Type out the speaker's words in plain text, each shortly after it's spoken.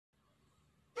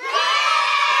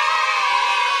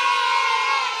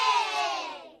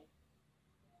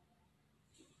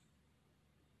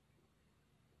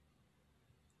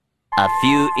A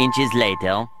few inches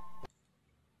later.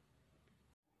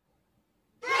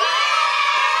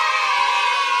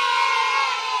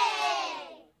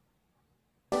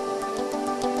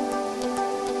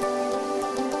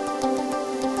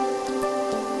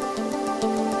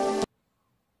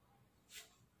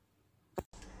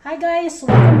 Hi guys,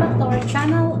 welcome back to our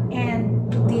channel,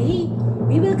 and today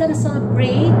we will gonna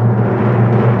celebrate the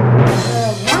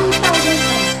 1,000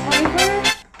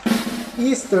 subscriber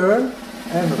Easter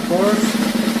and of course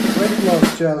weight loss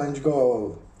challenge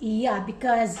goal. Yeah,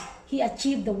 because he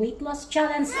achieved the weight loss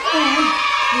challenge and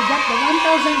we got the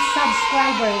 1,000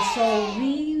 subscribers, so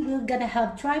we will gonna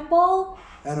have triple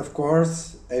And of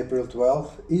course April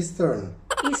 12th Eastern.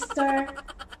 Easter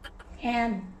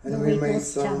and the And we weight made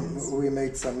loss challenge.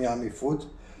 some yummy food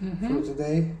for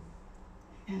today.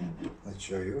 Let's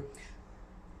show you.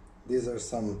 These are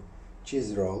some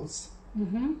cheese rolls.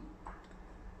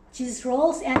 Cheese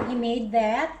rolls, and he made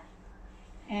that,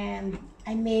 and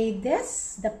I made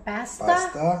this, the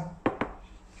pasta.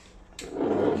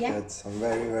 Yeah. Had some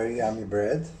very yummy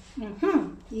bread.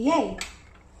 Yay!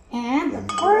 And of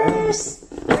Yummy course,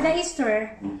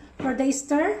 for the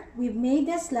Easter, we made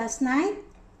this last night.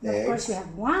 And of course, we have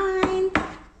wine.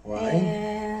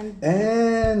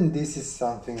 And this is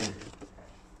something. This?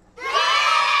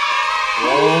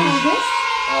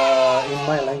 In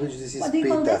my language, this is What do you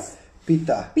call this?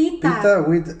 Pita. Pita. Pita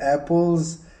with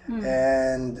apples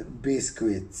and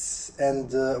biscuits and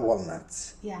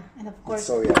walnuts. Yeah, and of course,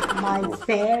 So yeah. my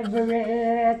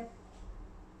favorite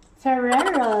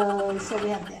Ferrero. So we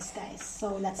have this, guys.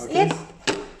 So let's eat.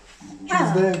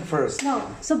 Choose the egg first. No,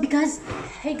 so because,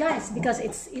 hey guys, because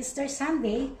it's Easter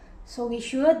Sunday, so we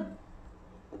should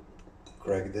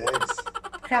Crack the eggs.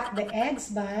 crack the eggs,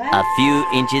 but A few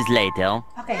inches later.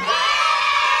 okay.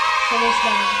 So we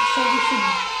should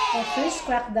first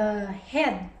crack the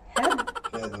head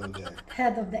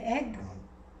of the egg.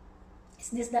 Is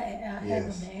this the head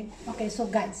of the egg? Okay, so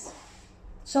guys,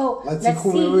 so Let's see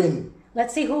who will win.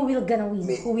 Let's see who will gonna win.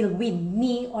 Me. Who will win,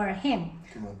 me or him?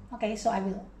 Come on. Okay, so I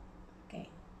will. Okay.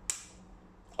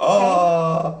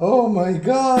 Oh my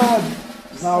God!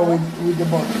 Now with the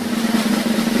bottom.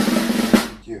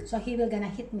 So he will gonna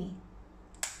hit me.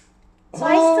 So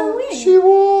I still win. She won! I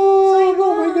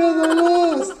Oh my God, I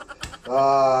lost!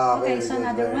 Okay, very so good,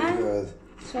 another very one. good.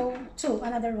 So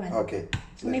another one. Okay,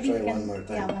 So let's maybe try we can, one more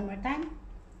time. Yeah, one more time.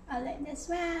 I'll let this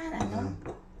one. I know.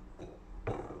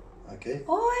 Okay.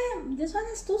 Oh, this one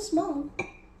is too small.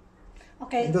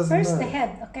 Okay, It doesn't first the matter. head.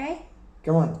 Okay.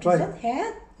 Come on, try. Is that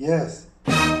head? Yes.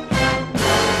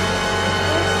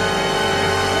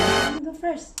 Do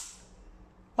first.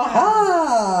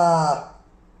 Aha!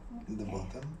 The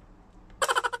bottom.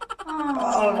 Oh,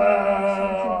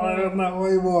 Now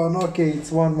I won. Okay, it's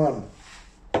 1-1.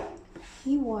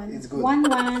 he won. It's good.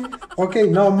 1-1. Okay,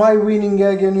 now my winning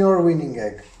egg and your winning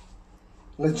egg.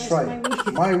 Let's Where's try.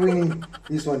 my winning-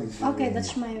 This one is. your Okay, winning.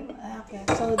 that's my. Okay,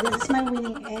 so this is my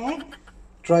winning egg.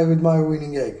 Try with my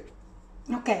winning egg.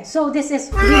 Okay, so this is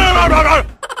because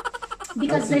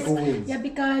Let's see this who wins.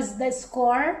 because the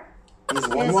score It's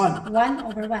is 1-1.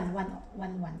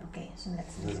 1/1. Okay, so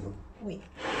let's Let's go. wait.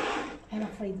 I'm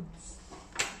afraid.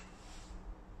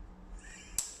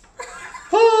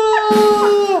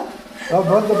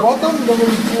 But the bottom, the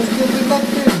one still did not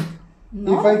win.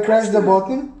 No, If I crash the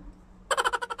bottom.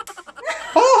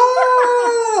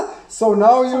 So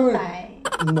now you. tie.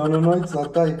 No, it's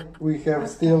not tie. We have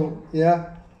still, yeah,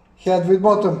 head with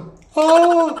bottom.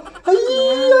 Oh, I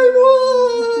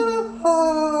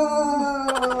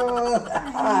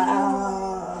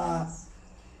won!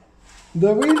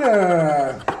 The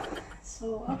winner.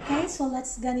 So okay, so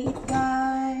let's gonna eat,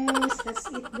 guys. Let's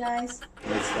eat, guys.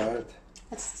 Let's start.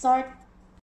 Let's start.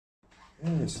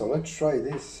 So let's try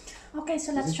this. Okay,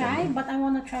 so let's try. But I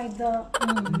wanna try the.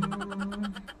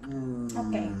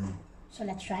 Okay, so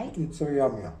let's try. It's so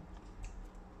yummy.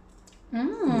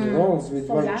 Rolls with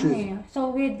So white cheese. yummy. So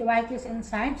with white cheese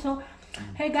inside. So,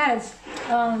 hey guys,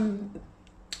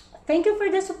 thank you for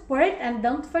the support, and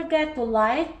don't forget to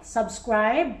like,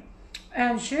 subscribe,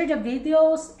 and share the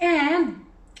videos. And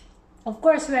of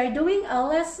course, we are doing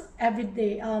LS every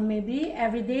day, maybe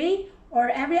every day or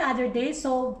every other day.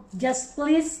 So just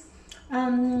please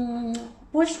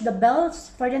push the bells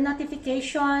for the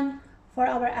notification for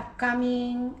our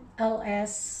upcoming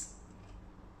LS.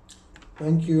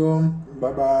 Thank you.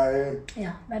 Bye bye.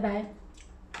 Yeah, bye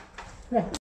bye.